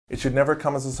It should never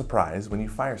come as a surprise when you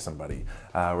fire somebody.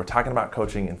 We're talking about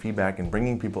coaching and feedback and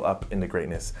bringing people up into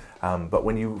greatness. But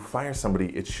when you fire somebody,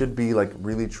 it should be like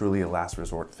really truly a last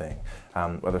resort thing.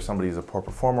 Whether somebody is a poor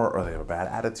performer or they have a bad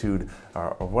attitude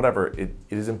or whatever, it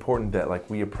is important that like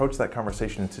we approach that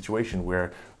conversation and situation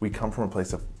where we come from a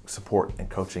place of support and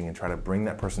coaching and try to bring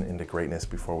that person into greatness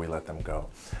before we let them go.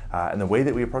 And the way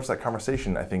that we approach that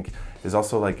conversation, I think, is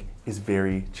also is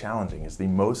very challenging. It's the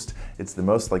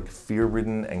most like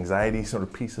fear-ridden, anxiety sort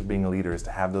of piece of being a leader, is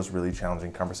to have those really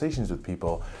challenging conversations with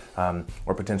people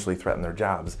or potentially threaten their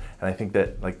jobs. And I think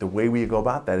that like the way we go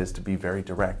about that is to be very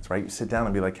direct, right? You sit down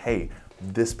and be like, hey,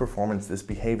 this performance, this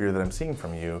behavior that I'm seeing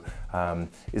from you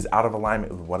is out of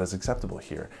alignment with what is acceptable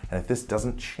here. And if this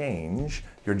doesn't change,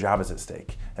 your job is at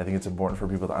stake. I think it's important for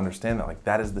people to understand that like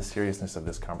that is the seriousness of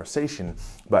this conversation,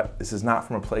 but this is not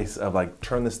from a place of like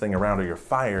turn this thing around or you're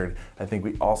fired. I think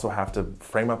we also have to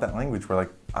frame up that language where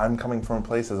like I'm coming from a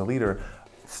place as a leader,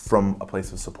 from a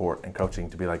place of support and coaching,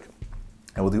 to be like,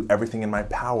 I will do everything in my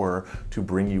power to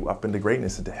bring you up into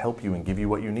greatness and to help you and give you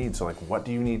what you need. So like, what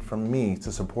do you need from me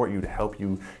to support you, to help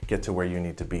you get to where you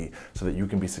need to be so that you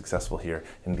can be successful here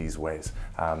in these ways,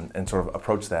 and sort of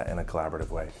approach that in a collaborative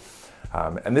way.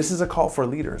 And this is a call for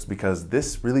leaders, because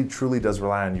this really truly does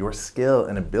rely on your skill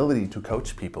and ability to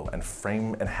coach people and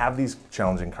frame and have these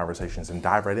challenging conversations and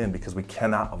dive right in, because we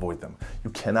cannot avoid them. You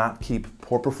cannot keep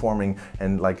poor performing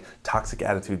and like toxic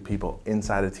attitude people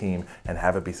inside a team and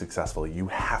have it be successful. You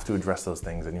have to address those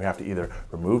things, and you have to either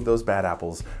remove those bad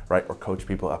apples, right, or coach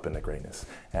people up into greatness.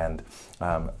 And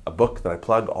a book that I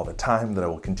plug all the time, that I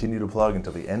will continue to plug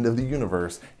until the end of the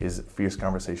universe, is Fierce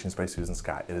Conversations by Susan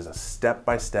Scott. It is a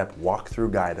step-by-step walk-through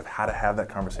guide of how to have that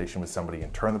conversation with somebody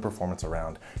and turn the performance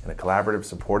around in a collaborative,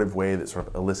 supportive way that sort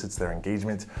of elicits their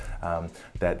engagement,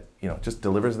 that just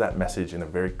delivers that message in a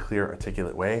very clear,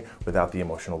 articulate way without the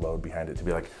emotional load behind it, to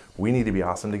be like, we need to be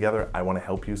awesome together. I want to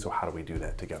help you, so how do we do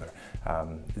that together?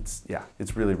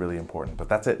 It's really, really important, but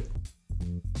that's it.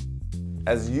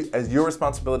 As your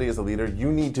responsibility as a leader,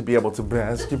 you need to be able to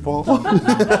basketball.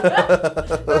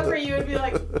 But for you, it'd be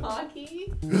like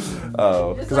hockey.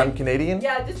 Oh, because I'm Canadian?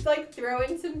 Yeah, just like throw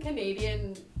in some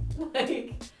Canadian, I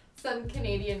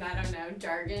don't know,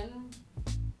 jargon.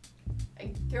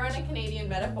 Like throw in a Canadian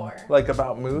metaphor. Like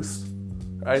about moose,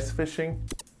 ice fishing.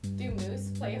 Do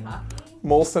moose play hockey?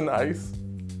 Molson Ice.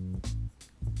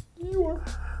 You are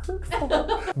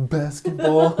hurtful.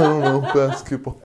 Basketball, I don't know, basketball.